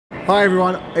Hi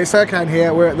everyone, it's Erkan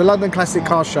here. We're at the London Classic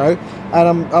Car Show,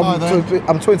 and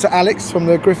I'm talking to Alex from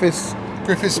the Griffiths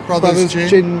Brothers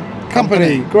Gin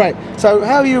Company. Great. So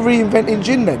how are you reinventing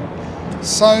gin then?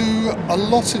 So a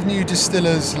lot of new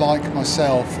distillers like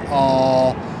myself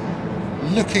are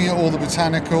looking at all the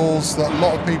botanicals that a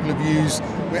lot of people have used.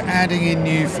 We're adding in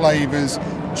new flavours,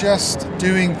 just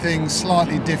doing things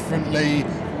slightly differently,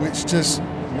 which just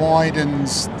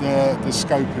widens the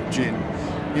scope of gin.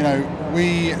 You know,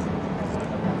 we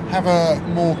have a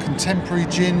more contemporary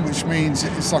gin, which means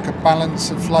it's like a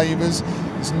balance of flavours.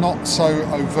 It's not so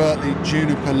overtly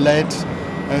juniper-led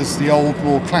as the old,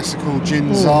 more classical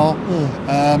gins are.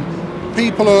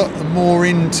 People are more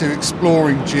into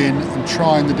exploring gin and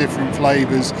trying the different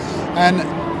flavours, and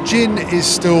gin is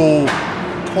still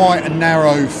quite a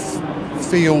narrow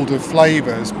field of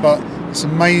flavours, but it's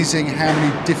amazing how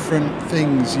many different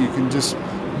things you can just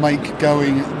make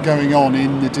going on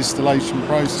in the distillation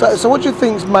process. So what do you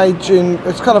think's made gin?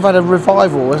 It's kind of had a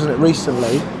revival, hasn't it,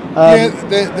 recently? Yeah,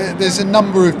 there's a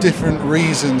number of different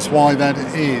reasons why that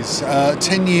is.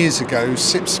 10 years ago,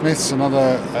 Sipsmiths,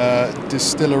 another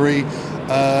distillery,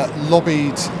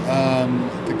 lobbied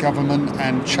the government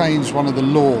and changed one of the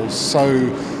laws so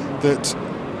that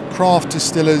craft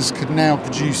distillers could now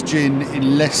produce gin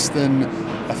in less than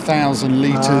 1,000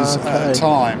 litres at a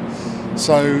time.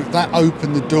 So that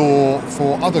opened the door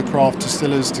for other craft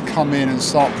distillers to come in and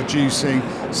start producing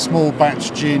small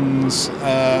batch gins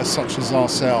such as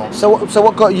ourselves. So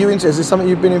what got you into it? Is this something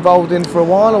you've been involved in for a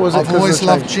while, or was it? I've always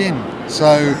loved gin.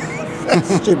 So that's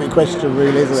a stupid question,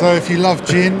 really, isn't it? So if you love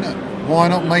gin, why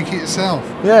not make it yourself?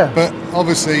 Yeah. But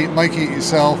obviously, making it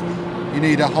yourself, you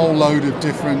need a whole load of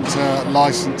different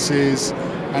licenses,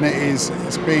 and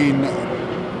it's been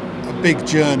a big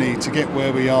journey to get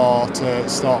where we are to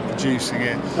start producing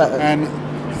it. And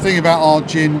the thing about our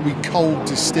gin, we cold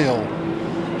distill,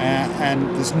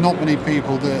 and there's not many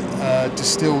people that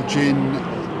distill gin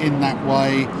in that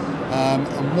way.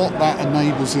 And what that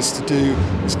enables us to do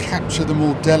is capture the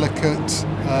more delicate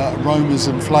aromas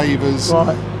and flavours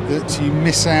that you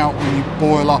miss out when you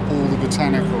boil up all the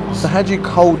botanicals. So how do you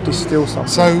cold distill something?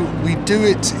 So we do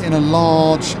it in a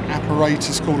large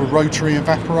apparatus called a rotary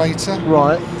evaporator.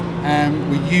 Right. And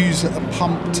we use a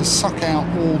pump to suck out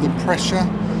all the pressure,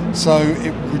 so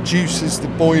it reduces the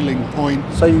boiling point.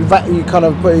 So you kind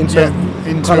of put it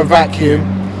into a vacuum.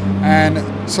 And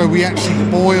so we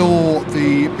actually boil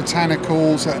the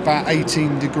botanicals at about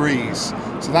 18 degrees.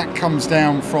 So that comes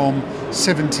down from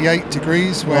 78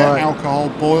 degrees where alcohol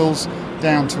boils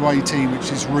down to 18,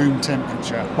 which is room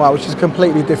temperature. Wow, which is a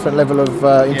completely different level of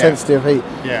intensity of heat.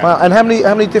 Yeah. Wow. And how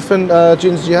many different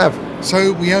gins do you have?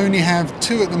 So we only have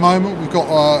 2 at the moment. We've got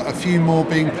a few more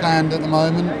being planned at the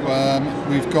moment.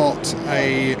 We've got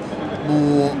a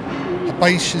more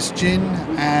herbaceous gin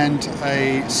and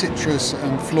a citrus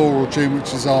and floral gin,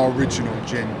 which is our original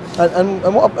gin.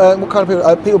 And what kind of people?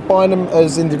 Are people buying them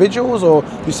as individuals, or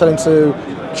are you selling to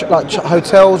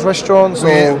hotels, restaurants?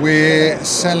 We're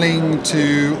selling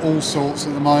to all sorts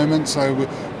at the moment. So we're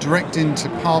direct into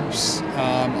pubs,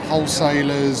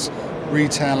 wholesalers,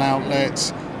 retail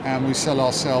outlets, and we sell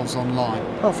ourselves online.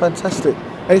 Oh, fantastic.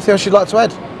 Anything else you'd like to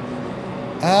add?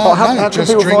 No,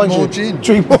 just drink more gin.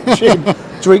 Drink more gin.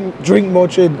 drink more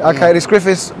gin. Okay, this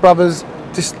Griffiths Brothers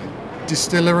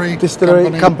Distillery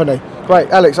Company. Great,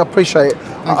 Alex, I appreciate it.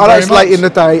 I know it's late in the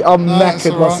day. I'm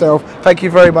knackered myself. Thank you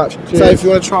very much. Cheers. So if you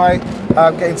want to try,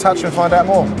 get in touch and find out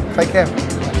more. Take care.